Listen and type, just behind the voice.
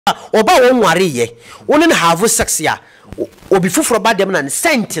oba won ware ye won na have sex ya obi fufuro ba dem na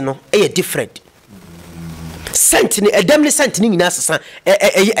scent no e different scent ni edem ni scent ni nyina sesa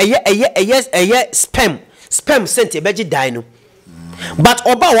sperm scent e beji dan no but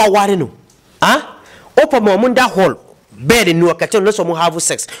oba wa ware no opa mo munda hall bed no ka no so mo have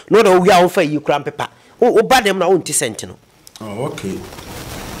sex no da wi a won fa yi kran pepa oba dem na won ti scent no okay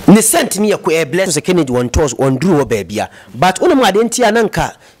ni scent ni yakọ bless Kennedy one toss on drew baby but onu ade ntia na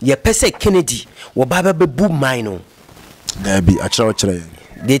nka ye pese Kennedy wo baba bebu man no da bi a chire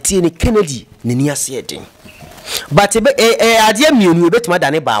de tie ni Kennedy ni ase edin but ade mienu betima da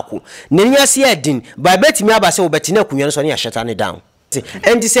ne baako ni ase edin ba betimi aba se wo beti na kunwa no so ne yasheta ne down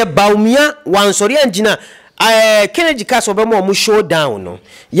and say Bawumia wan sori engina Kennedy cast over more showdown no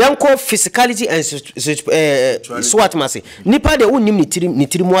yanko physicality and swat mase nipa de unnim ni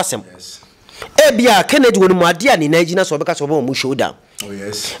tirimu asem bia Kennedy wonu mu ade ani na gina so be cast over more showdown oh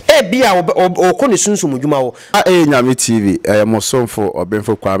yes bia o ni sunsum dwuma wo nyame TV mo somfo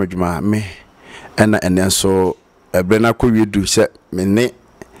obenfo kwa medwuma me ena enenso ebrena ko wiedu se me ne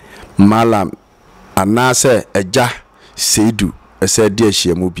Mallam anase eja seidu ese de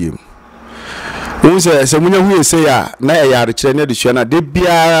ahia biem unse se munya hu ese ya na ya yare kire ne de hua na de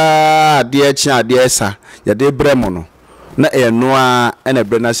bia de echi ade esa ya de bremo no na noa ena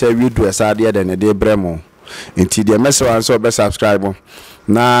brena se wiedu esa de de ne de bremo nti de message wan so be subscribe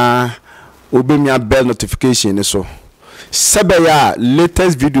na obemia bell notification ni so sebe ya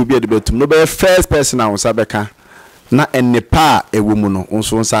latest video bi de betum no be first person na won sabeka na ennepa ewo mu no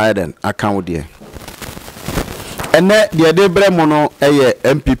nso nsa den account de ene de bremo no eye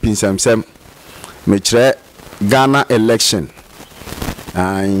MPP nsamsam me kire Ghana election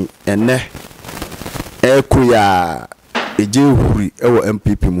ene ekuya eje huri ewo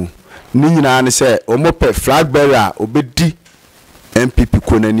MPP mu ni nyina ne se omope flag bearer obedi MPP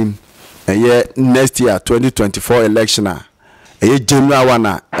konanim eye next year 2024 election eye general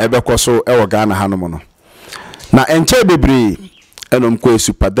wana ebekoso ewo Ghana hanom no na enche bebre enom ko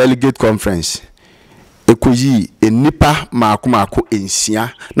super delegate conference ekoyi enipa maako ensia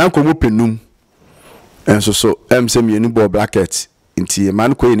na nkomo penum enso so emse mienu bo bracket nti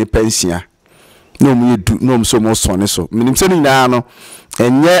man ko enipa ensia no mu yedu no mu so mo sone so minim se nyina no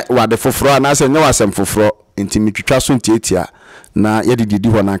enye wade foforo na se enye wasem foforo nti mitwitwa so ntietia na yedididi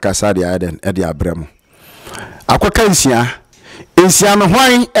ho na nkasa de aden e de abrem akwaka ensia no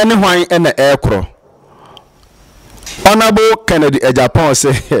hwan ene ekro Honorable Kennedy Agyapong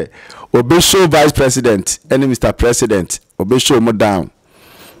say obe show vice president and Mr. President obe show mo down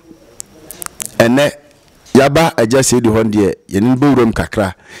ene yaba aja say the honde ye ni be wuram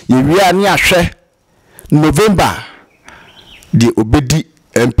kakra ye wia ni ahwe November di obedi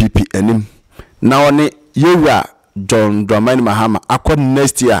MPP enim na one yewura John Dramani Mahama akọ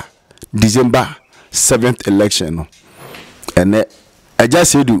next year December 7th election no ene aja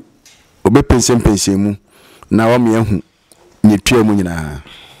say du obe pension mu na wa me hu ni tua mu nyina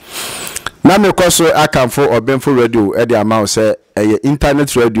na me koso akamfo obenfo radio e de ama se eye internet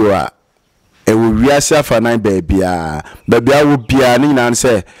radio a e wo wiase afanan baabia wo bia ni nyina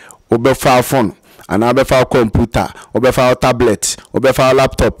se obefa phone ana obefa computer obefa tablet obefa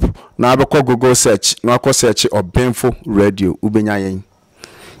laptop na abekọ Google search na akọ search obenfo radio ubenya yen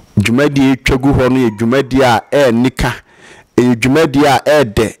dwumadi twagu ho no ye dwumadi a nika dwumadi a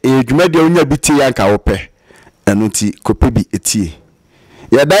de dwumadi a onya biti yanka wope enuti kopebi etie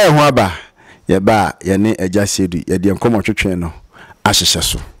ya da ho aba ya ba ya ne eja sedu ya de nkomo twetwen no ahyehye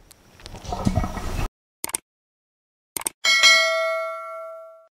so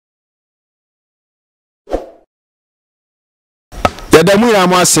ya da mu ya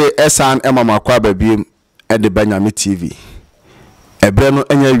mo ase esan emama kwa babiem e de Banyame TV ebre no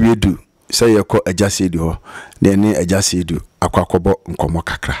enya wiedu se yekọ eja sedu ho na ne eja sedu akwakobo nkomo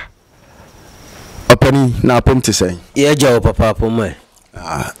kakra opani na apomte say ye jawo papa apomai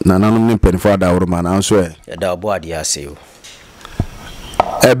na nanum ni penfo da woroma na nso ya da obo ade aseo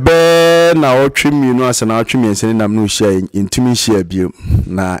ebe na otwe mienu ase na otwe miense nam no hia intimi hia biem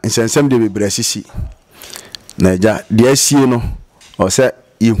na nsensem de bebre sisi na ja de asie no o se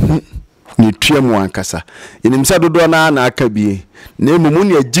ihu ni tuamu ankasa inimsa dodo na aka bie na emumu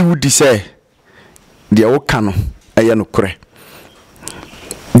ne agiwudi se de woka no eye no kore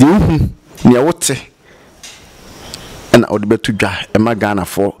de uhu ne wote na odebetu dwa ema Ghana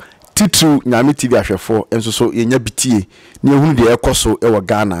for titru Nyame TV ahwefo enso so yenya bitie ne ehunu de ekoso ewo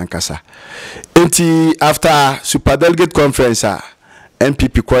Ghana ankasa enti after super delegate conference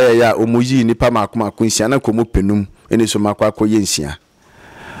MPP kwaya ya omuyi nipa makoma kunsia na komo penum eni so makwa koye nsia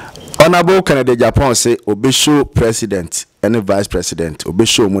Honorable Kennedy Agyapong say obe show president and vice president obe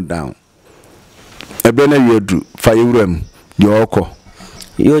show mu down. Ebe na yedu fa yewuram de okọ.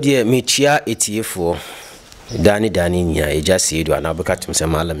 Yo de me chia etiefo. Dani nya eja seedu anabeka tumse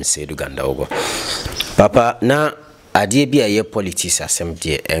Mallam seedu ganda ogo. Papa na adie bi aye politics asem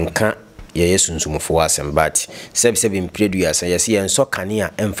de enka ye yesunsumfo asem but sebi mpredu ya yesi enso kane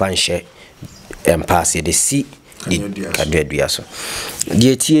a emfa nhye empase de si kadua so.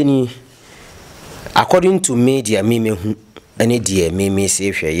 Die tie ni according to media me hu ene die me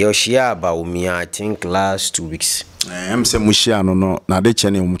say hwe ye ohia Bawumia I think last 2 weeks. Em se muhia no na de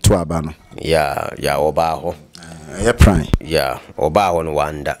chene umto aba no. Ya oba ho. Yeah, prime. Yeah, oba ho no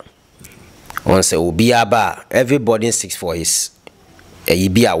wanda. On say obi aba everybody seeks for his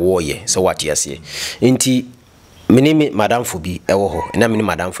be a warrior. So what you say? Inti mini madam for bi ewo ho. Na mini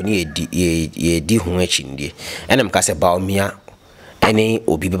madam for ni di ho achi ndie. Enam ka se Bawumia ene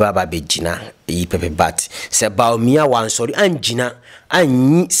obi baba begina yi pepe bat. Se Bawumia wan sorry anjina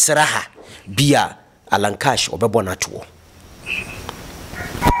anyi sraha bia alankash obebo na to.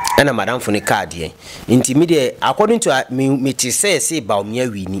 Ena madam for ni card ye. Inti me according to me say Bawumia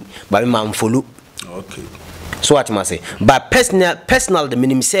wini, but me man follow. Okay. So what must say? But personal the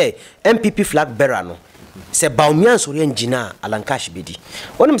minimum say MPP flag bearer no. Say Bawumia so engineer alankash bedi.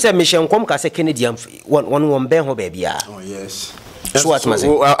 When say mission come ka say Kennedy one ben ho baby ah. Oh yes. So what must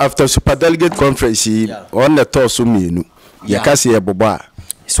say? After super delegate conference on the toss mienu. Ya ka say boba.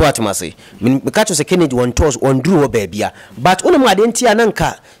 So what must say? Me catch say Kennedy one toss on drew baby ah. But onu ma de ntia na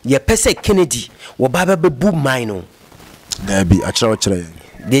nka ye pese Kennedy wo baba be bu mine no. There be a chire.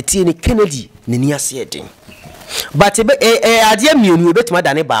 De tie ni Kennedy ni ni ase edin. But adie mienu obetima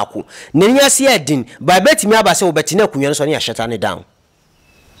dane baako. Ni ase edin, ba betimi aba se obetina akunwa no so ne yaheta ne down.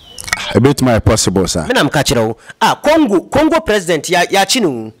 Obetima possible sir. Me na mka kire wo. Congo president ya chi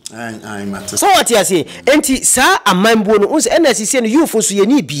no. Ai matter. So what you say? Enti sa amambuo no unse NSC no youfu so ye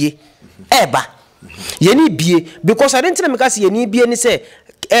ni bie. Eba. Ye ni bie because I didn't tell me ka se ye ni bie ni se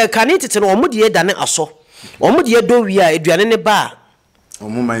kanitete no omo de dane aso. Omo de do wi a eduane ne ba.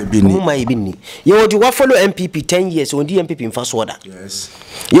 Omuma ibini. You would follow MPP 10 years on the MPP in first order. Yes.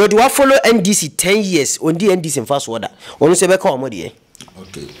 You would follow NDC 10 years on the NDC in first order. On se beka omodi.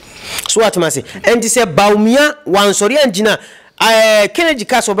 Okay. So what must say? And this Bawumia one sorry engineer Kennedy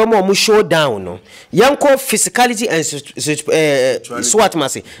cast over more showdown no. Yanko physicality and so what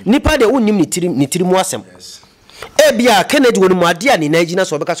must say? Nipa de unim ni tirimu asem. Yes. Ebia Kennedy wonu madia ni engineer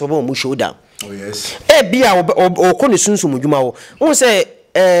so beka so more showdown. Oh yes. Ebia okoni sunsum djuma wo. Won say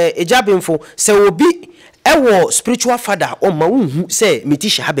Agyapong say obi ewo spiritual father o ma wonhu say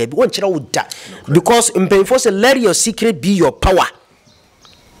metisha ha baby won kire wo da because mpemfo say let your secret be your power.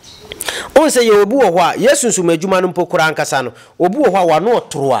 On say you obi wo ho a yesunsum adwuma no mpokura ankasa no obi wo ho a wa no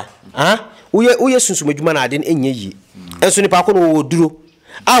otoro a wo yesunsum adwuma na ade enye yi enso nipa ko no wo duro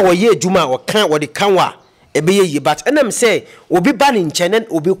a wo ye adwuma wo kan wo de kan wa ebe ye but enam say obi ba ni nchene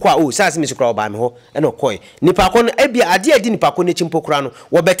obi kwa o say asemi sikra oba me ho ena okoy nipa ko no ebia ade adi nipa ko ne chimpokura no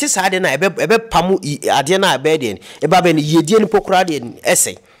wo beti sa ade na ebe pamu ade na ebe de eba be ne yedie nipokura de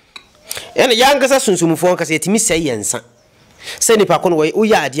ese ena yangasa sunsumfo ankasa yetimi say yensa say nipa ko no wo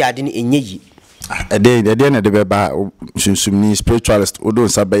ya ade ne enye yi ade na de be ba sunsumni spiritualist odo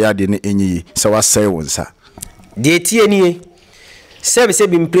nsa be ya ade ne enye yi se wa say wonsa de tie nie se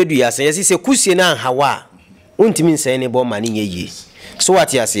bi mpredu ya se kusie na hawa untimi nsa ne bo mani nye yi so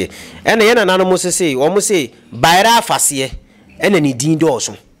what ya say ena ye na nanu mo se o mo se baira afase ena ni din do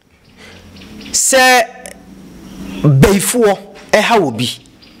so se beifuo ha obi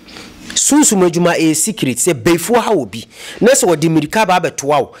sunsum adwuma secret se beifuo ha obi na se wodi mirika ba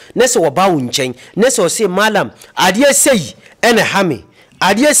betoa wo na se wo ba wo nchen na se o se Mallam ade sei ena hame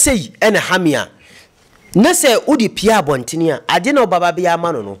ade sei ena hame a na se udi pia abontene a ade na obaba bia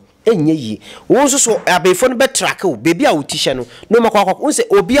ma no enye yi wo so so abefo no betrack wo bebi a wotishe no no makwa unse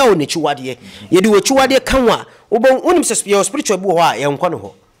obi a wo ne chiwade ye de wo chiwade kanwa wo unim se spiritual bu ho a ye nkɔ no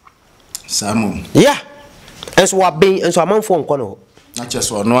ho samu yeah enso wa ben enso amanfo nkɔ no ho na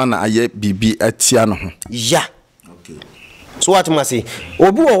cheso no na aye bibi atia no ho yeah okay so what must say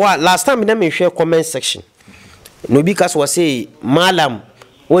obi wo last time na me hwe comment section no bi kas wo say Mallam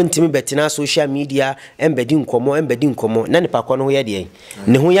wontimi betina social media embedi nkomo na nipa ko no ho ye de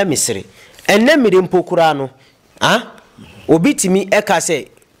ne ho ya misiri enne mire mpokura no obi timi eka se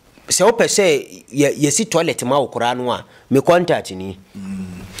opese yesi toilet ma okura no a me contact ni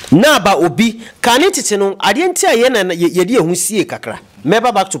na ba obi kanitete no ade nti aye na ye de ehu sie kakra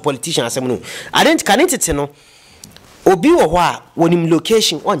meba back to politician asem no ade nti kanitete no obi wo ho a wonim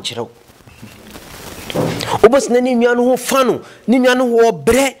location on kire obos na ni nnuano ho fa no ni nnuano ho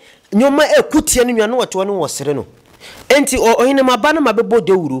bre nyoma ekutie ne nwa to no wosere no enti ohine maba na mabebo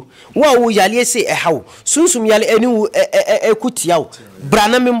dewuro wa wo yale se ehawo sunsum yale eni ekutia wo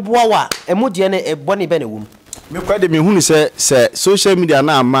brana memboa wa emode ne ebone be na wum me kwade me hunu se social media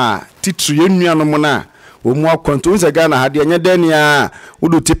na ama titru yennuano mo na omu akonto nse Ghana hade anya dania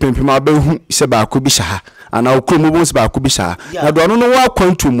wodo tipempem abahu se ba ko bi sha ana okromo bo se ba ko bi sha na do no wa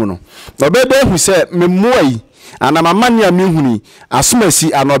akonto mu no obede hu se memoai ana mamani a mehuni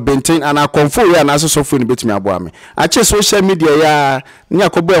asomasi ana benten ana konfo ya na asosofo ni betumi aboa me ache social media ya nya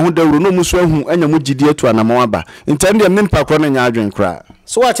kobo ehu dawuro no muso ehu anya mu gidi etu ana mawaba intende mempa ko na nya adwen kra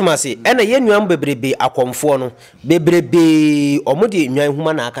so what masi ena yenuam bebrebe akonfo no bebrebe omode nwan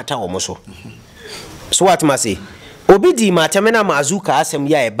huma na akata omoso so what masi obi di matem na mazuka asem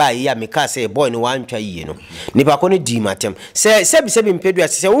ya eba ya meka se boy no wantwa yiye no nipa ko no di matem se bi mpedu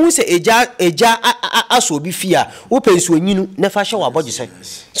ase se wo se eja aso obi fia wo pensu onyinu na fa hye wa boje se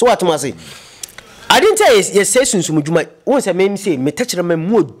so what masi adinta ye se sunsum djuma wo se mem se metachira mem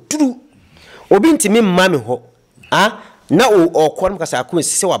mo duru obi ntimi mma me ho na o kwon kasa akon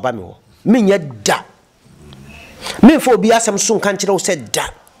se wa ba me ho menya da me fo obi asem so kan kire wo se da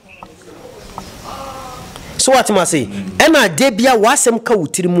so what must say ena debia wasem ka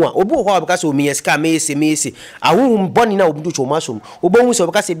wutiri mu a obi ho abeka se o miyeska mesi ahun boni na obi do masom obo se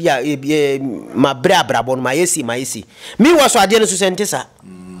obeka se bia ma bra bon ma yesi mi waso ade no so sentesa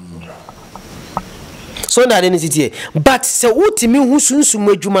so na de ne sitie but se utimi hu sunsum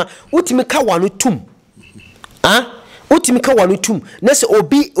adwuma utimi ka wano tum utimi ka wano tum na se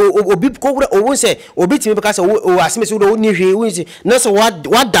obi ko wura owo se obi timi beka se o asemese wo ni hwe wo na se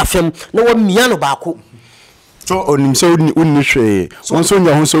wa dafem na wo mia no baako so onim so unni hwe wonso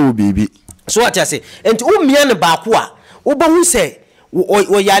nya ho so wo bibi so what I say enti umia ne baako a wo ba hu se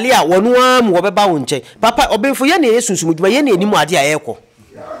wo yale a wono am wo beba wo nche papa obenfo ye na yesunsum djuma ye na enimu ade a yeko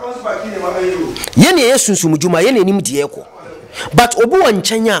ye na yesunsum djuma ye na enimu de yeko but obi wo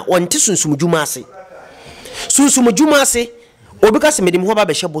nchenya wonte sunsum djuma ase sunsum djuma ase obi ka se medim ho ba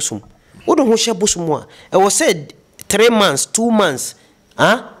be hye bosum wo do ho hye bosum a e wo said 3 months 2 months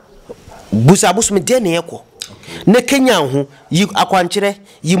busa bosum de na yeko ne Kenya ho yi akwankyere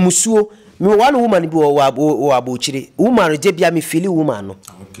yi musuo me one woman bi wo abochire woman je bia me feel woman no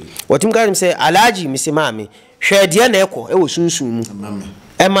okay wotim ka say alaji me se maame hwede na eko e wo sunsun mu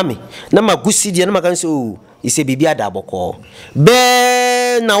mame na magusi de na makan say o ise bibia da boko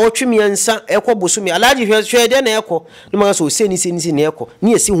be na wotwemi ansa eko bosumi alaji hwede na eko na makan say o seni na eko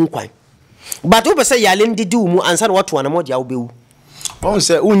ni esi hu kwan but wo be say yale ndidi mu ansa na woto na mo dia wo bewu on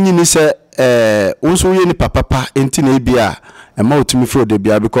say unyini say unso ye ni papa enti na bia ma otumi fro de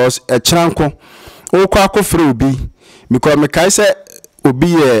bia because chiranko o kwa akofre obi because me kai say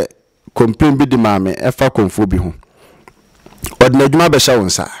obi ye complain bi di maame efa konfo bi ho odna adwuma be sha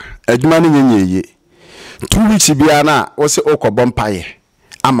wonsa adwuma ne nyeye 2 weeks bia na wo se okobọ mpaye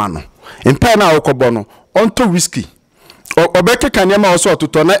ama no mpa na okobọ no onto whisky obeke kanyama oso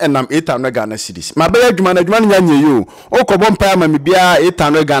ototo na enam 800 Ghana cedis ma be adwuma na adwuma nyanye yo okobọ mpaye ma me bia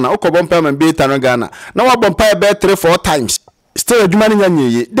 800 Ghana okobọ mpaye ma be 800 Ghana na wa mpaye be 3-4 times still adwuma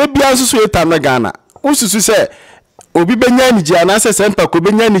nyanye ye de bia so 800 Ghana ususu se obi benya ni je na se sempa ko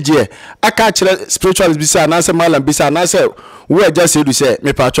benya ni je aka kire spiritualist bi se na se Mallam bi se na se we just say do say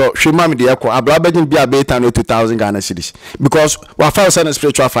me pacho hwema me de yakọ abla begin bia be 800-2000 Ghana cedis because wa fa se na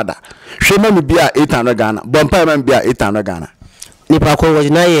spiritual father hwema me bia 800 Ghana bompa me bia 800 Ghana ni pa ko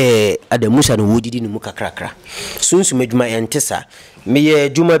wajina ye adamusa no wodidi ni muka krakra sunsu adwuma entesa me ye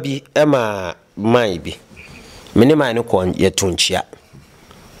adwuma bi ema mai bi me ne mai no kon ye tonchia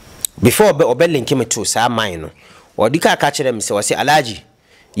before obe link me to sa mai no odika ka kire me se wose alaji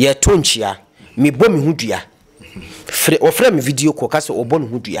ye tonchia me bo me hudua ofre me video ko kase obo no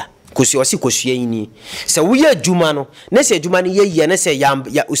hudua kosi wose kosua yini se wo ye adwuma no na se adwuma no ye na se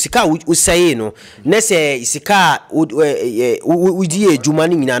ya usika usaye no na se isika udi adwuma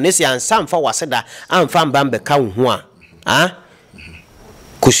no nyina na se ansa mfa waseda amfa mbambe ka ho a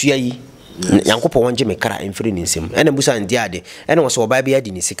kosua yi yankopɔ wonje me kra emfiri ni nsem ena busa ndi ade ena wose oba bia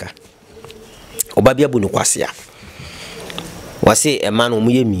di ni sika oba bia bu no kwase a wase ema no mu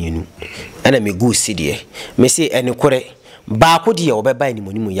ye mienu ena me go sidie me se ene kore baako de obeba ni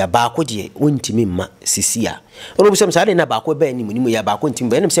monimu ya baako de ontimi ma sisia ono busa me sade na baako ba ni monimu ya baako ontimi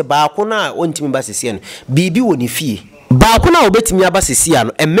ba ena me se baako na ontimi ba sisia no bibi woni fie baako na obetimi aba sisia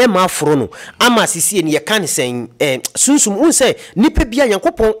no emema aforo no ama sisie ni ye kan sen sunsum unse nipa bia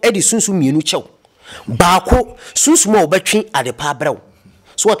yankopon edi sunsum mienu chew baako sunsum a obetwe ade pa brew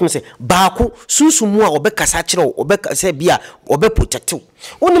so what me say baako sunsumu a obekasa kire obekasa bia obeprotect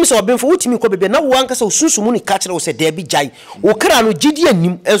wonim se obemfo wotimi ko bebia na wo ankasa sunsumu ni ka kire wo se da bi jai wo kra no gidi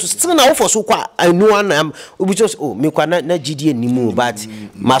anim enso still na wo fo so kwa anu anam obi just oh me kwa na gidi anim but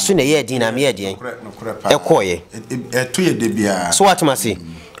maso na ye din na me ye din ekoye to ye de bia so what me say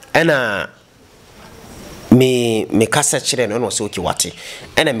ena me kasa kire no so ki wate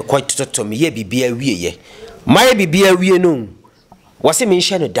ena me kwai tototo me ye bibia wieye my bibia wie no wase me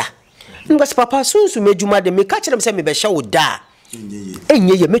nhye no da ngasi papa sunsu medjuma de me ka kire me se me be hye wo da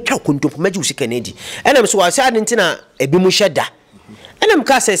enye ye metwa kontompo maji wo sika nedi ena me so wase ade ntina ebi mu hye da ena me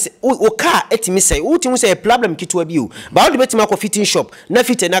ka se o ka etimi se wo timu se problem kitwa bi o ba wo de betima ko fitting shop na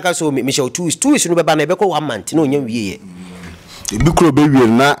fit na ka so me hye 2 weeks no be ba na be ko 1 month na onya wieye ebi kro be wie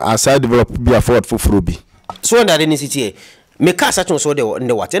na aside develop bi afford for bi so ndade ni sitie me ka sa tun so de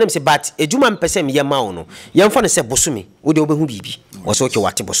what enem se but ejuma mpese me yema wo no yemfa ne se bosumi wo de obehu bibi wo so ke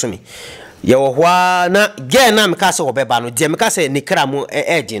wate bosumi ye wo hwa na ge na me ka se obeba no de me ka se ne kra mu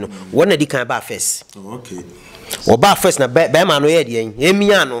edi no wo na di kan ba first okay wo ba first na be ma no ye de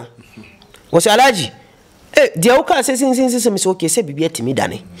emia no wo se alaji dia wo ka se sin me so okay se bibi atimi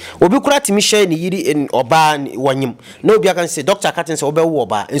dane obi kura timi hye ne yiri oba wanyim na obi aka se doctor katin se obewo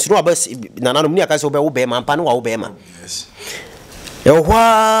oba nsuru oba nananom ni aka se obewo be ma mpa ne wa wo be ma yes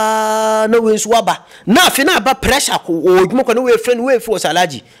ehwa no we nsu aba na afi na aba pressure ko odwuma ko no we friend we fi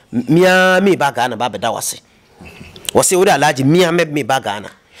osalaji mia me baga na ba beda wase wase wo alaji mia me baga na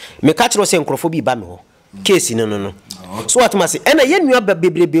me ka kiro se nkrofo bi ba me ho case no so what must say ena ye nua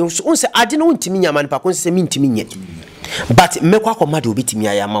bebrebe so unse ade no ntimi nyama npa ko se mi ntimi nye but me kwa komade obitimi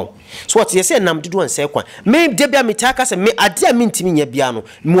ayama so what ye say nam dodo anse kwa me debia me taka se me ade a mi ntimi nya bia no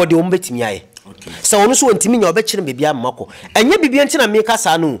me wode o mbetimi aye so onu so ntimi nya obekire bebia mmako enye bibia ntina me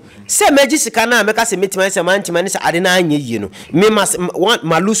kasa no se meji sika na me kasa metimi se man ntimi ne se ade na anya yie no me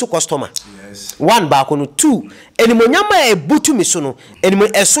maluso customer yes one ba ko no two enimonyama e butu mi so no enimo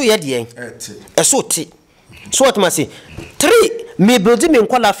eso ye de eso ti so what must say 3 me build me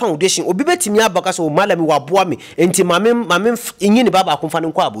nkwala foundation obi betimi abaka so Mallam waboa me enti mame inyi ne baba akomfa ne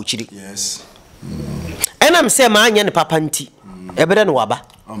nkwa abochiri yes enam se ma anya ne papa nti ebede ne waba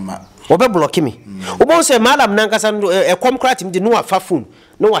obe block me obo se Mallam nankasa ekom kratim de no afa phone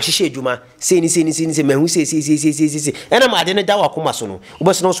no wa hihye adwuma se ni mahu se enam ade ne da wa koma so no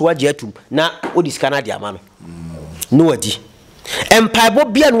obo se no so waje atum na odi sika na de ama no wadi empaibo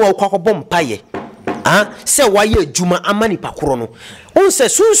bia no wa kwakobom mpaye se waye adwuma amani pakoro no unse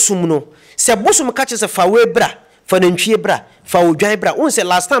sunsum no se bosum ka che se fa we bra fa nantwie bra fa odwan bra unse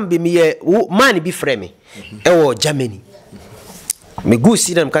last time be me man bi frɛ me ewo Germany me go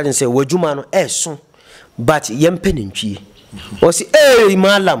see them ka che se wadwuma no so but yempe nantwie o si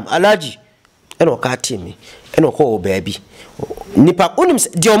Mallam alaji eno ka timi eno ko baabi nipa onim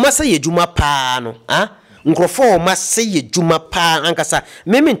de o masa ye adwuma pa no nkrofo o masa ye adwuma pa ankasa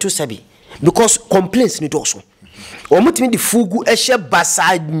meme nto sabi because complaints ni doso o mutimi di fugu ehye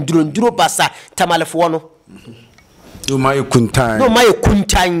basa nduro basa tamalefo no no my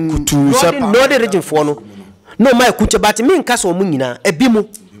kuntan kutu sepa no de region fo no no my kunche but me nka so mu nyina ebi mu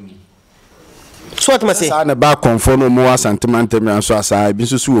so what must say sa na ba konfo no mu asantamente me anso asa bi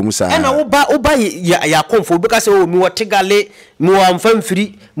susu wo mu sa na wo ba ya konfo bi ka se o mi wotegale mi wo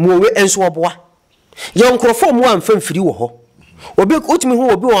amfamfiri mi wo enso oboa ye nkrofo mu amfamfiri wo ho obi utimi hu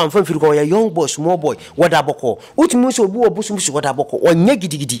obi wa amfamfiri ko ya young boy small boy wada boko utimi so obi wo busum so wada boko onye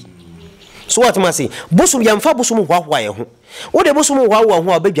gidigidi so what must say busum ya mfa busum hwahwa ye ho wo de busum hwahwa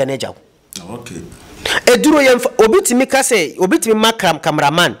ho obedwa na ejawo okay eduro ya mfa obi timi ka se obi timi makram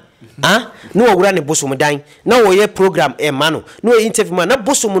cameraman no wura ne busum dan na wo ye program mano no interview man na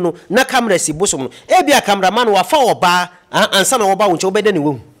busum no na camera si busum no bia cameraman wa fa oba ansa na wo ba wo nche obede ne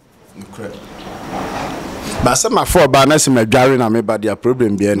wo ba se ma for ba na se ma dware na me ba dia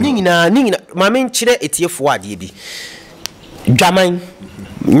problem bia ni nyina ma men kire etiefo ade bi dwaman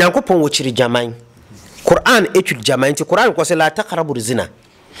nyankopon wo kire dwaman Quran etwi dwaman ti Quran ko se la taqrabu zina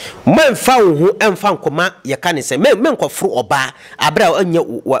man fa wo hu emfa nkoma ye ka ne se men ko furu oba abra anya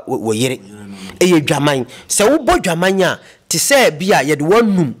wo yire eye dwaman se wo bo dwaman a ti se bia ye de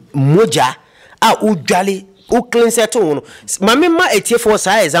wonum moja a udwale o cleanse to no mame ma etiefo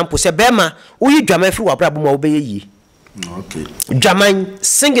sa example se bema wo yi dwaman firi wabra boma wo be yi okay dwaman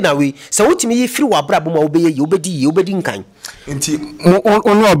singing away se wotimi yi firi wabra boma wo be yi obedi nkan enti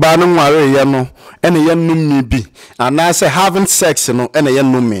onu oba no nware ye no ene ye num ni bi ana se having sex no ene ye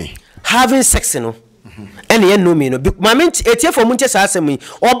num me having sex no ene ye num me no mame etiefo mu nche sa asem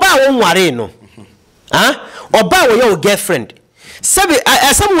oba wo nware no oba wo your girlfriend sabi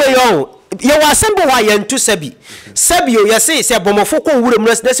some way yo ye wa assemble wa ye nto sabi o ye se bomofo ko wure mu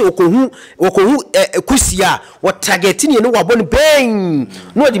na se okohu kusia wo target ni no wa boni ben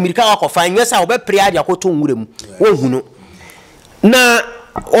no di mirika wa kofa nya sa wo be pre ade akoto wure mu wo hu no na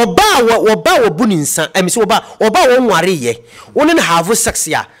oba wo bu ni nsa emisi oba wo nware ye wo ne have sex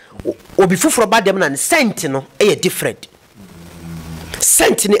ya obi fufuro ba dem na scent no e different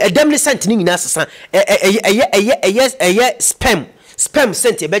scent ni edem ni scent ni nyina sesa sperm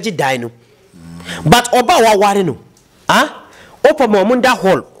scent e beji die no but oba wa ware no opa mo munda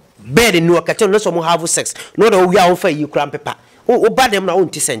hall bed no okate no so mo have sex no da wi a wo fa yi kram pepa oba dem na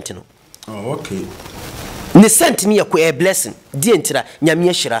wonti scent no okay ni scent ni yakọ a blessing die ntira nyame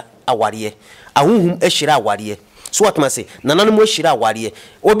ahira aware ahunhum ahira aware so what must say nananu mo ahira aware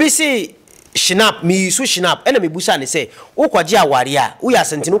obi si shinap mi su shinap ena me busa ne say ukwaje aware a wo ya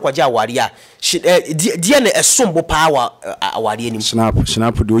sentine ukwaje aware a die na esombo power aware ni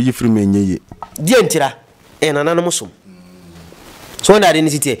shinap do yi free menye die ntira nananu mo som so na de ni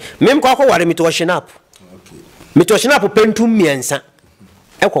tite mem kwa kwa ware mi to shinap okay mi to shinap pentum miensa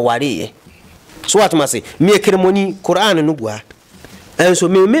ekwa ware ye so what must say me ceremony Quran no bua enso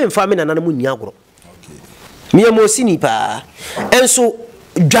me mfa me nanana mu niagoro okay me mo sini pa enso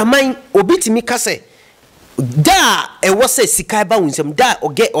dwaman obitimi kase da e wose sikai ba wunsem da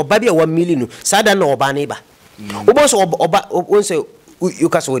oba bia 1 million sada na oba ne ba obo so oba wonse you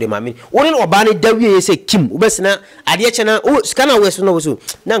kase wode mami woni oba ne da wie se kim obesina ade che na scanner weso no so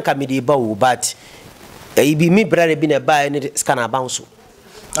na nka me de ba o but ibi mi brare bi na ba ne scanner bounce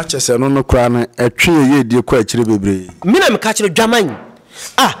achese no kura na etwe ye die kwa akire bebre mina me ka kire dwaman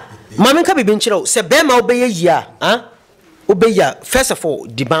mama nka bibi nchire se be ma obeye yia obeya first of all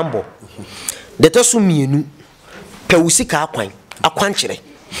di bambo de to so mienu pewusi ka akwan kire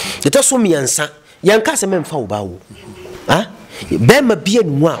de to so miensa yanka se memfa wo ba wo be ma bia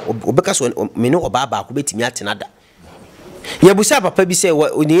nu a obeka so me no oba ba ko betimi atenada ya busa papa bi se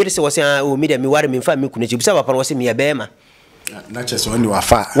oni yere se wo se o mi de mi ware memfa me kuna busa papa wo se me ya be ma na chese oni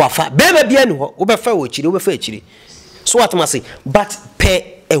wafa be ma bia nu ho obefa wo kire obefa akire so what must say but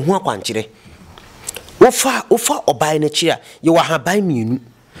pe ehu akwankire ofa obai na kire ye wa haban mienu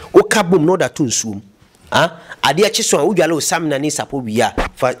o kabom no da to nsuom ade akye so a wodwale o samna ni sapo bia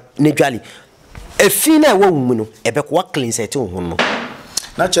fa ne dwale efi na wo mu no ebekwa wa clean set ho no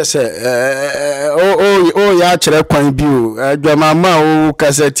na chese ya kire kwan bi o adwama ma o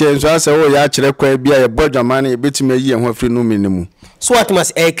kasete enso ase o ya kire kwan bi a ye bodwama na ye betime yi ho afri no minimu so what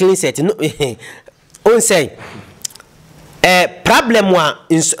must a clean set no on say problem wa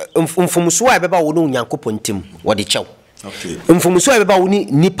mfumuso a beba wo no nyankopon tim wo de chew okay mfumuso a beba wo ni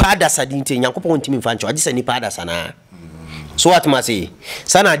nipa adasa di nti nyankopon tim mfa ncho agisa nipa adasa na so what must say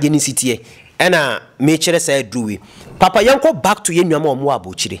sana ade ni sitie ena me kire say druwe papa yanko back to yenua ma omo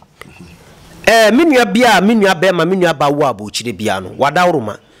abokire menua bia menua be ma menua ba wo abokire bia no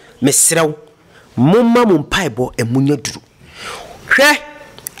wadawroma mesrew momma mo mpaibo emunya duru hwe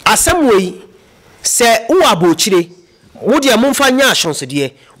asamwei se wo abokire wo dia momfa nya ashonse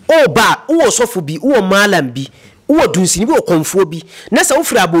de oba wo sofo bi wo Mallam bi wo dunsini bi wo konfo bi na se wo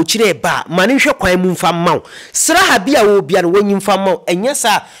fira abokire ba ma ne hwe kwan mu mfa maw sraha bia wo bia no wanyi mfa maw enya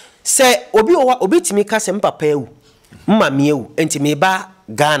sa se obi timi ka se mpapa ewu mmame ewu enti me ba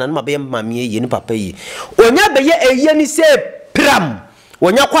Ghana no mabe mmame ye ni papa yi onya be ye eye ni se pram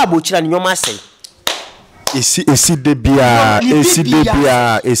onya kwa abokira ni nyoma asai esi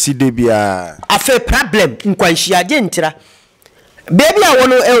de bia afa problem nkwanhia de ntira baby a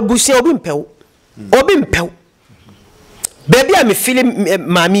wono ebusia obi mpew baby a me feel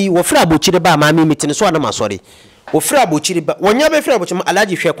mami wo fra abokire ba mami mitene so anam asori wo fra abokire ba wonya be fra abokire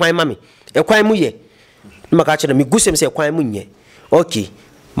alaji hwe kwan mami kwan mu ye maka kire me gusem se kwan mu nye okay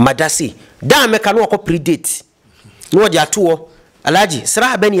madasi da me ka no ko predate no de ato alaji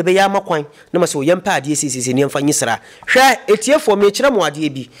sra ben ye be ya makwan na ma so yempa ade sisi ne mfa nyi sra hwe etiefo me kire mo ade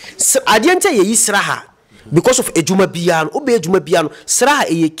bi ade nta ye yi sra ha because of ejuma bia no obe ejuma bia no sra ha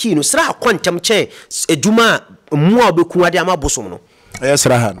eye ki no sra ha kwantem che ejuma mu obeku ade amabosom no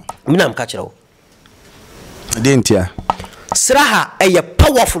sra ha no mina am ka kire wo ade ntia sra ha eye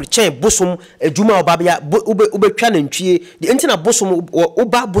powerful che bosom ejuma obabia obetwa na ntwie de ntina bosom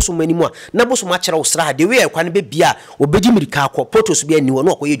oba bosom animu a na bosom a kire wo sra ha de we kwa ne be bia obeji mirika akọ photos bia ni wo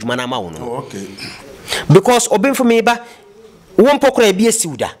no akoye ejuma na ma wo no okay because obemfo me ba wo mpokora bia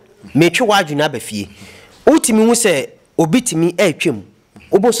siuda metwe wadwuna ba fie utimi hu se obitimi atwem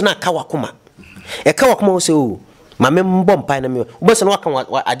oboso na aka wakoma wo se o mame mbom mpa na me oboso na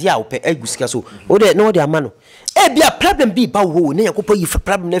waka ade a wo pe agusika so o de no de ama no bia problem bi ba wo ne yakopo yi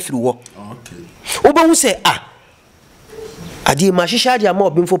problem na firi wo okay obo hu se adi ma hihya adi ama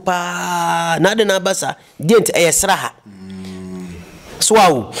obimfo pa na de na basa dient eyesraha so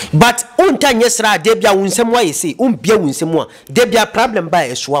awu but unta nyesra de bia wunsem wa yesi umbia wunsem a de bia problem ba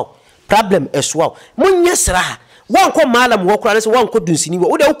eswa problem eswa munyesra wanko malam ho kura ne se wanko dunsini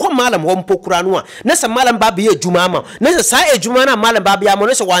wo de ko malam ho mpo kura no a ne se malam ba be adwuma ama ne se sa adwuma na malam ba be ama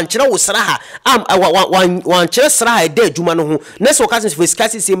ne se wankire wo sraha wankire sraha de adwuma no ho ne se okasin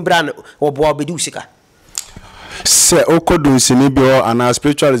fiskasi simbra wo bo obedi usika se okodunsini bi ho ana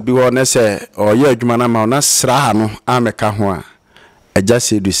spiritualist bi ho ne se oye adwuma na ma na sraha no ameka ho a eja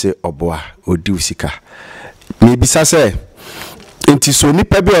se du se oboa odi usika me bisa se enti so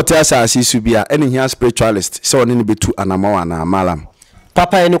nipa bi ote asase su bia ene hia spiritualist se one ne betu anamawa na malam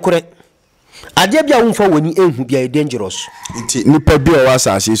papa ene kure ade bia wonfa woni enhu bia dangerous enti nipa bi o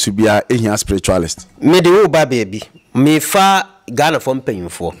asase su bia ehia spiritualist me de wo ba baby me fa Ghana for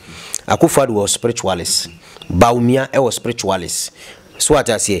mpanyimfo Akufo was spiritualist Bawumia was spiritualist so what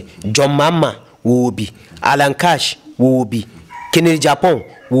I say John Mama wo bi Alan Cash wo bi Agyapong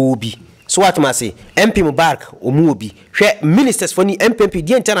wo bi so what I say MP Mubarak omu bi hwe ministers for ni MPP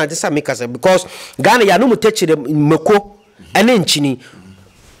di enta na desa make us because Ghana ya no mutechire meko ene nchini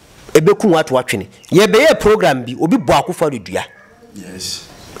ebeku watu watwene ye be ye program bi obi bo Akufo dua yes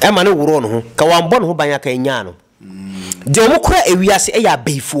e ma ne woro no ho ka wambo no ho banya ka nya no de omukura ewiase e ya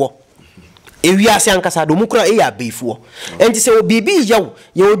beifuo ewiase ankasa de omukura e ya beifuo enti se obibi yawo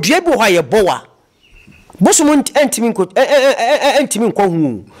ye odua bi ho ye bowa bosumu entimi nko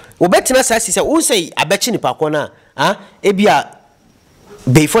hu obetina sasi se wo sei abechi nipa kona ebia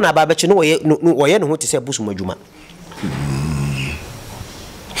beifo na abechi no woye no ho te se bosumu adwuma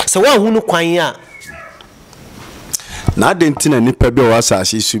se wa hu no kwan a na dentina nipa bi o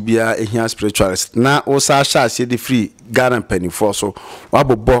asase su bia ehia spiritualist na o sa sha ase de free Ghana penifo so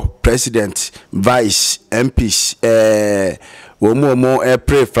wabobo president vice MPs womo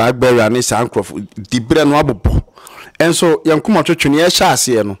pray flag bearer ne sankrof dibre no wabobo enso yankuma twetwene ye sha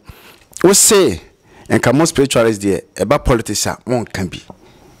ase no o say enka mo spiritualist de eba politics a won kan bi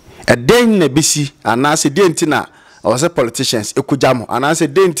eden na bisi anase dentina o say politicians ekujamo anase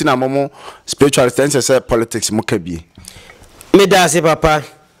dentina momo spiritualist say politics mo ka bi me da se papa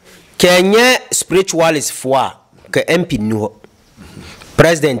kenye spiritualist for ka MP nuho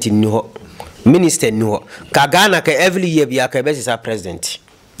president nuho minister nuho ka Ghana ka every year bia ka be say president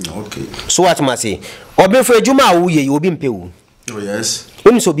okay so what ma say obi for adwuma a wo ye obi mpewu oh yes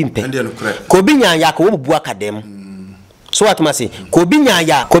oni so obi mpe ko bi nya ya ka wo bu akadem so what ma say ko bi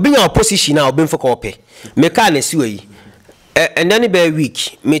nya opposition na obi mfo ka ope me ka na si we enani be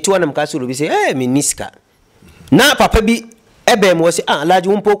week me to na mka so obi say me niska na papa bi ebe mo se alaji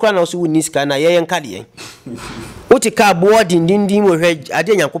wonpo kra na so niska na ye nkade oti ka board ndindin wo hwe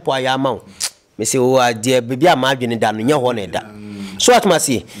ade nyankopɔ aya ma wo me se o ade bibia ma adwene da no nya ho na da so what ma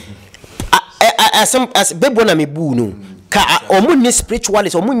say as bebo na me bu no ka omu ni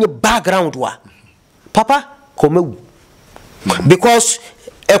spiritualist omu ni background wa papa komewu because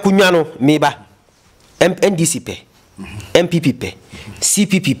ekunwa no me ba NDC pe MPP pe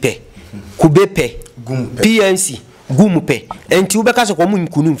CPP pe kube pe PNC gumupe enti ubeka so komu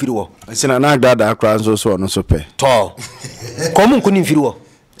nkunu mfiri wo sina na dada akra nso so no so pe to komu nkunu mfiri wo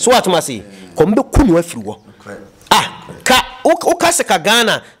so atuma si kombe kunu afiri wo ka ukase ka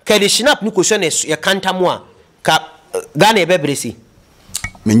Ghana ka de shinap ni question ya kantamu a ka Ghana ebebresi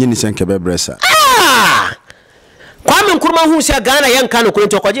menyi ni senke bebresa kwame nkuruma hu sia Ghana yanka no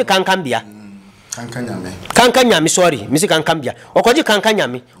kwento kwaje kankambia kankanyame sorry misi kankambia okoji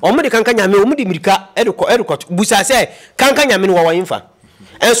kankanyame omudi kankanyame omudi mirika edukọ busa se kankanyame no wa yimfa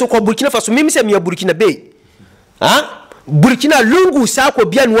enso ko Burkina Faso mimi se me Burkina Bay Burkina lungu sa ko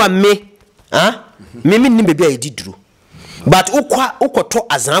bia no ame mimi ni bebia ediduru but ukoto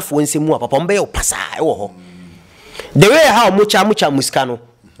azanfo nsemu papa mbe ye pasa ewo ho the way how mucha musika no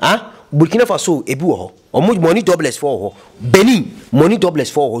Burkina Faso ebi wo ho omo money doubles for ho Benin money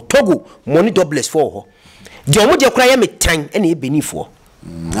doubles for ho Togo money doubles for ho de omo de kura ye metan ene e Benin fo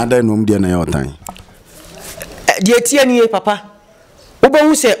ada no de na ye otan de etie ni papa wo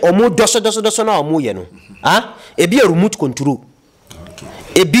hu se omo doso na omo ye no ebi e remote control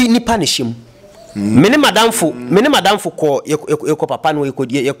ebi nipa ne him mene madamfo ko eko papa no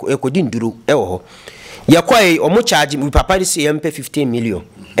eko di nduru ewo ho yakoi omo charge mi papa di se mpe 15 million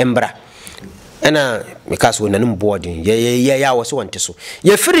embra ena because wona num boarding ya wo se wonte so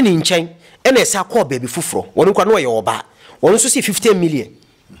ye firi ni nchen ena esa call baby fufuro wonu kwa no ye oba wonu so si 15 million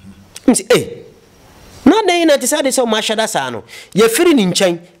nti na dey na decide so mashada sa no ye firi ni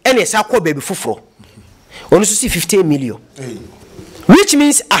nchen ena esa call baby fufuro wonu so si 15 million which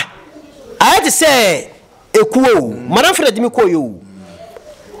means I had to say ekuo madam frɛ de me kɔ yo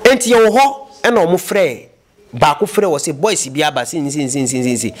enti ye wo ho e na omo frɛ ba ko frɛ wo se boys bi aba sin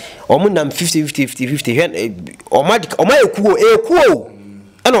omo nam 50 oma ekuo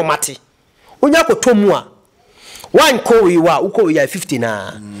e na omate onya ko tomu a one ko we wa uko we 50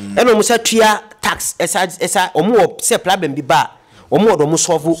 na e na omo sa tua tax esa omo se problem bi ba omo odo mo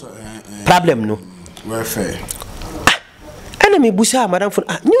solve problem no we fair ana me busa madam fun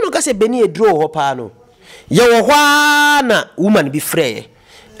nyu no ka se beni edro ho pa no ye wo hwa na woman bi frɛ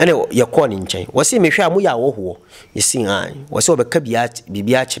ana ye call ni nchen wo se me hwa mu ya wo ho ye sin an wo se obeka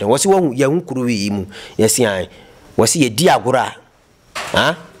bibia kire wo se wo ya hunkuru wi mu ye sin an wo se ye di agora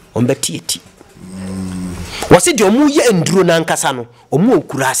on betieti wo se de omu ye nduro na nkasa no omu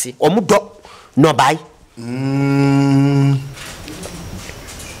okurase omu do no bai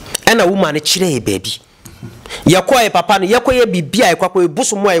ana woman kire e baby yakwa e papa no yakwa ye bibia e kwakwa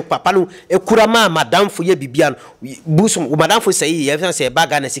busumu e papa no ekura ma madam fo ye bibia no busumu madam fo sei ye say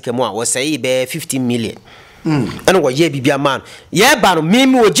baga na sika mu a wo sei be 15 million ana wo ye bibia man ye ba no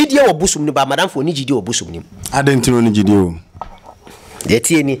mimi wo gidie wo busumu ni ba madam fo ni gidie wo busumu ni adentino ni gidie wo de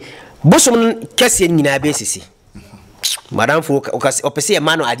tie ni busumu kese nyina be sisi madam fo opese e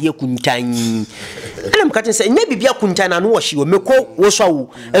ma no ade kuntan ana mkatin se nya bibia kuntan na no wo hye wo meko wo so wo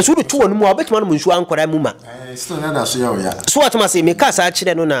enso do to wonu mu obetima no nsu ankora mu ma still na da so ya wo ya so atma se me ka sa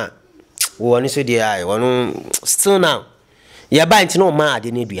kire no na wo ni so dia ai wono still now ya ba nti no ma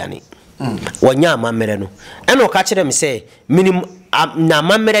ade na duane wonya amamere no ena o ka kire me se minim na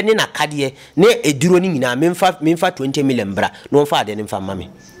amamere ni na kade ne eduro ni nyina memfa 20 million bra no mfa ade ni mfa mame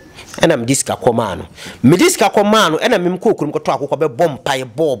ena mdiska komano mdiska komano ena mimkokurum koto akokọ be bompaye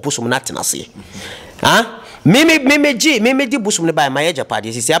bo busum na tenase mimi di busum ne ba ma ye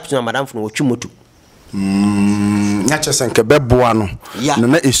japade sisi aptuna madam funu otwumotu nya chesenke be boa no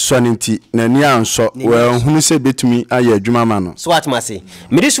na esua nti na ni anso we hunu se betumi aye adwuma ma no so atma se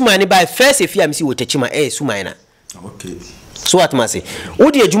midi suma ni ba first efia mi si wotachima suma na okay so atma se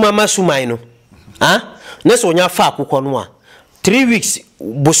wodi adwuma ma suma no na so nya fa akokọ no a 3 weeks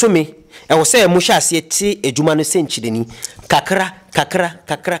bosome e wo say mu hya ase ti adwuma no senchideni kakra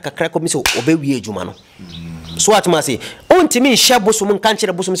komi so obewie adwuma no so atma say ontimi hya bosome kan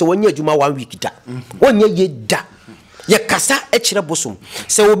kire bosome se wonya adwuma 1 week da wonya ye da ye kasa e kire bosome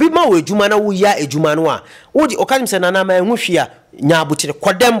se obi ma wo adwuma na wo ya adwuma no a wodi okanim se nana ma ehwu hwia nya abotire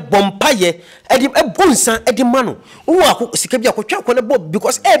kodem bompaye edi ebonsan edi mano wo akọ sika bi akotwa ko ne bob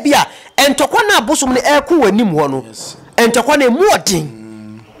because e bia entokwa na bosome ne e ko wanim ho no entokwa na emu odin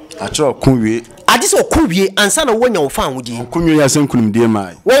acho kunwie ade se okunwie ansa na wonya wo fan wodi kunwie ya sen kunumdie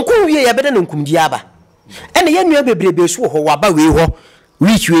mai won kunwie ya bede na nkumdie aba ene ye nua bebrebe so ho waba we ho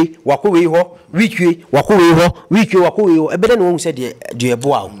weekwe wako we ho weekwe wako we ho weekwe wako we ho ebede na won se de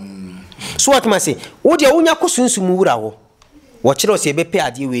eboa so atma se wo de wonya kosunsum wura ho wo kire o se be pe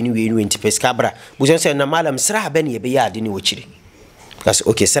ade we ni enti peska bra bu se na Mallam sra ba ne ye be ya ade ni wo kire kasi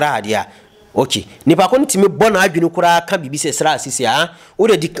okay sra ade a okay nipa ko ntimi bona adwene kura ka bibi se sra asisi wo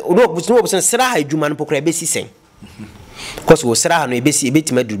de no bu se sra adwuma no pokra be sisen because wo sra no ebesi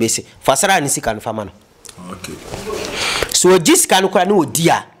ebetima du besi fa sra ni sika no fama no okay so jiska no kura no odi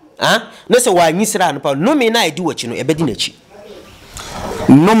no se wa nyi sra no pa no me na edi wachi no ebedi na chi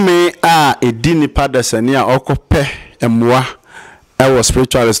no me edi ni pada sani a okope emwa e wo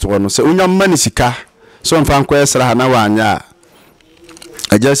spiritualist wono se unya mani sika so mfa nko sra na wa anya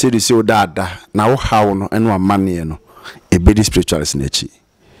aja se disi o dada na wo hawo no eno amane no ebedi spiritualist na chi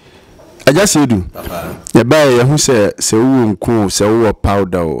aja se du papa ye ba ye hu se wo nku se wo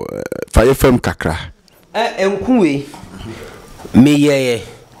powder fa ye fam kakra enku we me ye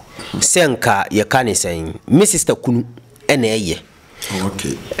senka ye kanisen me sister kunu ena ye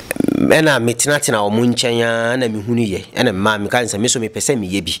okay ena metina o munchanya na me hunu ye ena ma me kanisa me so me pese me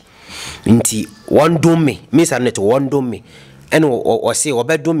ye bi nti wondom me sa net wondom me ena o se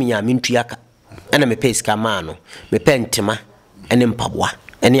obedom ya me ntuaka ena me pese ka ma no me pentema ene mpaboa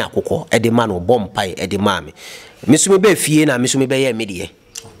ene akokọ ede ma no bompai ede ma me so me be fie na me so me be ye me de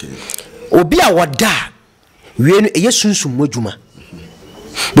okay obi a woda we no eye sunsum adwuma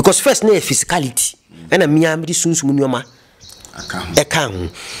because first na physicality ena me am di sunsum nyoma eka hu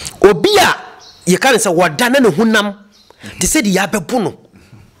obi a ye kan se woda na ne hunam te se di ya bebu no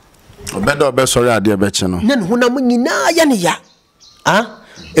obedo obe sorry ade be che no na ne hunam nyina ya ne ya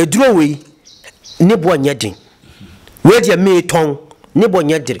eduro we ne bo anya din we dia me ton ne bo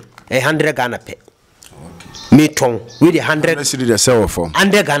nya dire 100 Ghana pe me ton we dia 100 cedi de sell for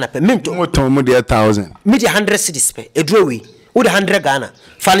 100 Ghana pe me ton mo ton mo dia 1000 me dia 100 cedis pe eduro we wo dia 100 Ghana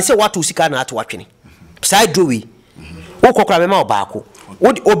fa ne se watu sika na ato watwene sai eduro we wo kokora me ma obaako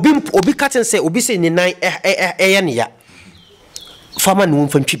obi katen say obi say ni nan ne ya fama no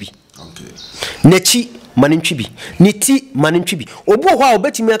mfa ntwibi nachi manintwibi ni ti manintwibi obu ho a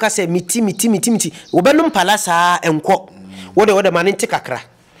obetimi aka say miti obenum palasa enko wode maninti kakra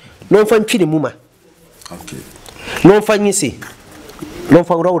no mfa ntwi ne muma no mfa nyisi no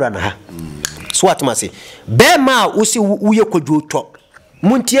mfa wura na ha so atma say be ma usi uye kodwo to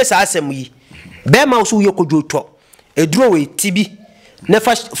muntie sa asem yi be ma usi uye kodwo to eduro we tibi ne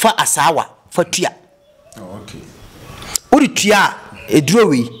fa asawa fa tua uri tua eduro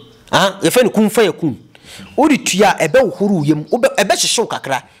we ye fa ne kumfa ye kum uri tua ebe wohuru yem ebe hyehyew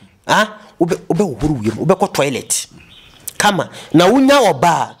kakra ube wohuru yem ube ko toilet kama na unya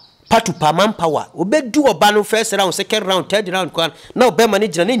oba patu pa manpower obedu oba no first round second round third round kwan na oba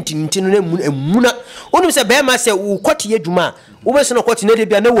manager na ntintinu na emuna onu se be ma se ukoti adwuma ubese no kwoti na de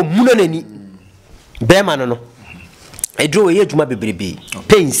bia na wo muna nani be ma no edro ye adwuma bebrebe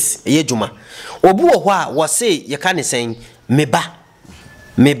pains ye adwuma obu wo ho a wo se ye ka ne sen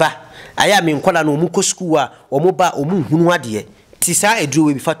meba aya me nkola no mu ko school a wo mo ba o mu hunu ade ti sa edro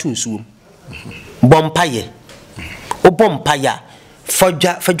we bi fatu nsuo bompaye obompaya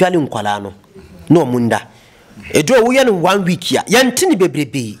fadwale nkwala no munda edro wo ye no 1 week ya yantini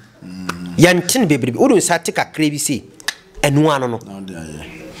bebrebe odun sate kakra bi se enu ano no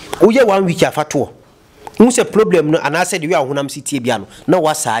wo ye 1 week ya fato wo se problem no anase de wi ahonam sitie bia no na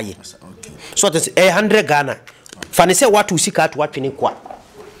wasaaye so that 100 Ghana fane se watu sika to watwene kwa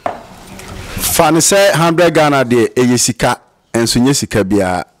fane se 100 Ghana de eyesika enso nye sika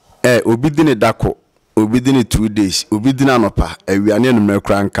bia obi dine dako obi dine 2 days obi dine anopa awiane enumre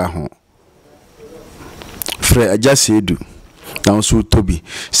kra nka ho fre ajasedu na nso tobi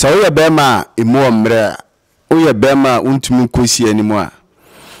sa wo ye be ma emu omre wo ye be ma untumi nkosi animu a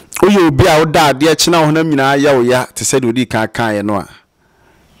wo ye obi a wo da ade kina ho na nyina ya wo ya te se de odi kan ye no a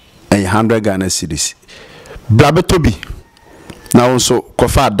 100 Ghana cedis blabe tobi na nso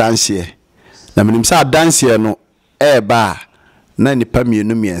kofa dance na menim sa dance no ba na nipa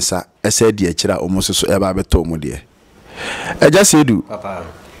mienu miensa ese de akira omusoso ba beto mu de eja sedu papa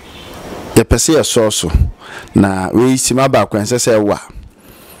ye pese ye soso na we sima ba kwanse se wa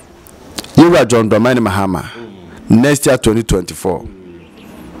yewa John Dramani Mahama next year 2024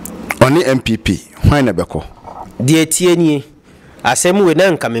 oni MPP hwan na beko de tienie asem we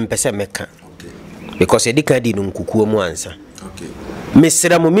na nka mempese meka because edika di no nkukuo mu ansa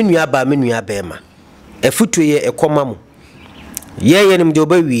mesra mo menua ba menua bema efutu ye ekoma mu ye nim de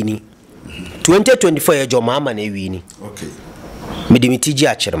obawini 2024 ye joma ama na ewini medimitiji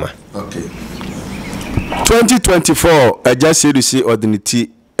acherema 2024 eja serisi ordinity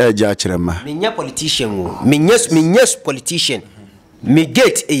eja acherema menya politician wo menyes politician me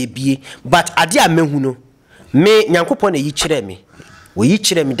gate ebie but ade a mehu no me nyankopon na yi kire me wo yi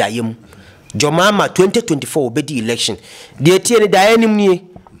kire me dayem joma ama 2024 obedi election de tie ne dayanim nie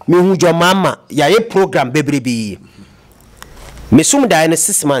mehu joma ama yaye program bebrebe mesum da na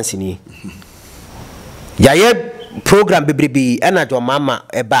 6 months ni yaye program bebrebe ana joma ama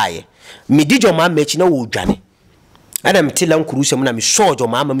ebaye me di joma ama chi na wo dwane ana metila nkurusem na me show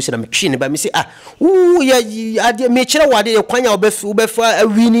joma ama me se na me twi ne ba me se ya ade me kire wade ye kwanya obefa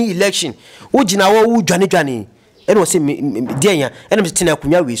winning election wo gina wo dwane ene wo se dianya ene me tina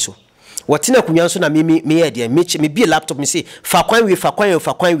akunya we so watina kunya so na me ye de me bi laptop me se fa kwan we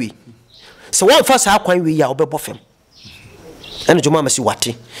so one fa sa kwan we ya obebo fem ene joma ma si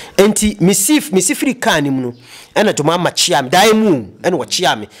wate enti me free kan nim no ene joma ma chia me dai mu ene wo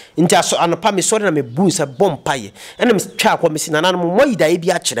chia me enti aso anopa me sori na me bunsa bompaye ene me twa akwa me si nana mo moyi dai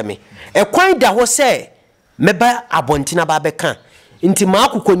bi a kire me e kwan da ho se me ba abontina ba be kan nti ma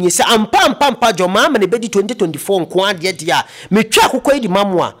akukọ ni se ampa joma ma ne bedi 2024 nko ade dia me twa akukọ idi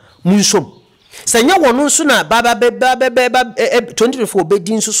mamwa munsom sanya wono nso na baba 2024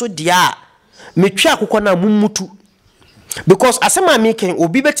 bedi nso so dia me twa akukọ na mummutu because asema me ken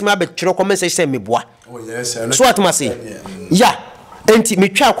obi betima betwere comment say me boa so atma say ya enti me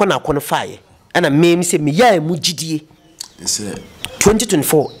twa akukọ na akọ no faaye ana me say me ya mu gidie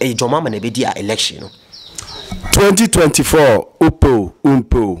 2024 joma ma ne bedi a election no 2024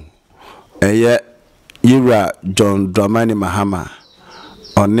 umpo yira John Dramani Mahama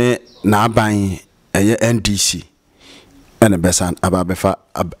one na aban NDC ene besan ababefa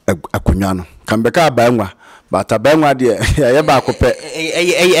akunwa no kambeka abanwa bata banwa de ye ba akopɛ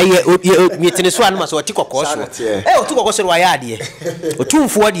mietene so anuma so otikokɔ so otikokɔ so waya de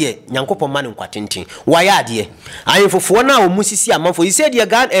otumfo de nyankopɔ ma ne nkwatenten waya de ayefofo na omusisi amanfo ise de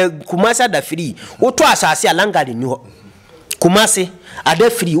ga kumasa da free woto asase alanga de ni ho Kumasi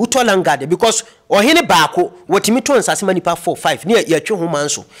ada free utolangade because ohene baako watimi to nsase manipa 4 5 ne ya twe ho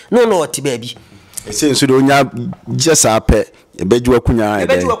manso no oti baabi ese nso de onya jesa pe ebeju akunya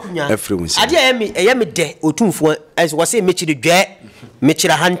efre mu ade eyemi de otumfo as wose mechiri dwe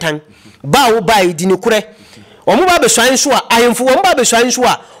mechira hantan ba wo ba idi ne kure omo ba be swan so a ahemfo omo ba be swan so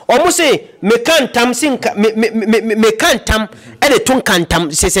a omo se mekantam sinka mekantam ede ton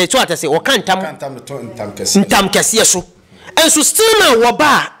kantam se so atase o kantam ntam kese so enso still na wo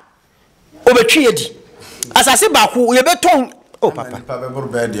ba obetwe yedi asase ba ko ye beton oh papa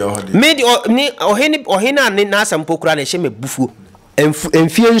me di ni ohena ni na asampo kura na hye me bufuo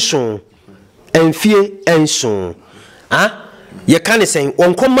enfie enson ah ye kan sen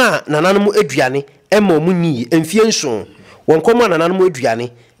wonkoma nananom aduane ema mu niye enfie enson wonkoma nananom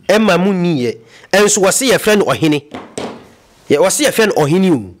aduane ema mu niye enso wose ye friend ohene ye wose ye friend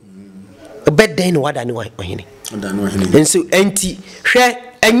ohene o bedden no wada ni ohene enso enti hwe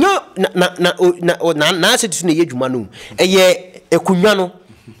enyo na asetu na ye dwuma no eye ekunwa no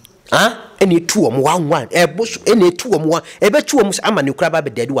ah ene etu om 11 eboso ene etu om wa ebetu om ama ne kura ba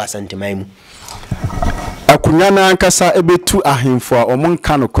bedade wa santeman mu akunya na ankasa ebetu ahemfo a omon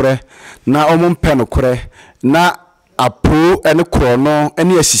ka no kore na omon pe no kore na apro ene kro no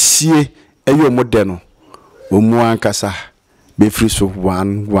ene asisie eyo mode no omu ankasa be free so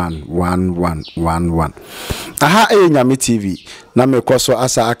 1111 aha nyame tv na me koso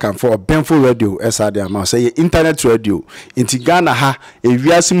asa akamfo benfo radio esa de ama say internet radio inti Ghana ha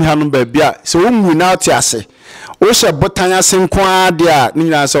ewiasim ha no ba bia se wonwu na oti ase wo she botan ase nko ade a ni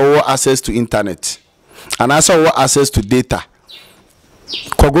nyina se wo access to internet and also wo access to data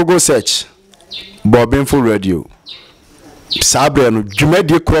ko Google search benfo radio sabre no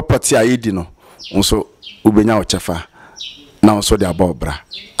dwumadi property ayedi no nso ubenya o chefa na nso de abobra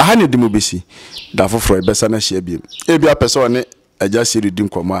aha ne dimu besi da foforo ebesa na hia biem ebia pese one aja siri din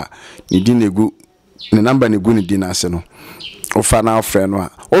koma ni din egu ne number ne gu ne din ase no ofa na ofre no a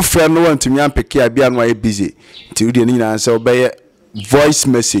ofre no wantumi ampeke abia no aye busy ti udi ni nyina se obeye voice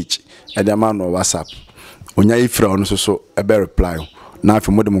message edema no WhatsApp onya ifra ono so ebe reply na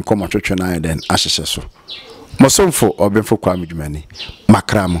afi modem nkoma twetwe na den ahyehye so mosomfo obenfo kwa medwumani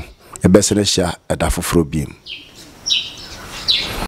makramo ebesa na hia da foforo biem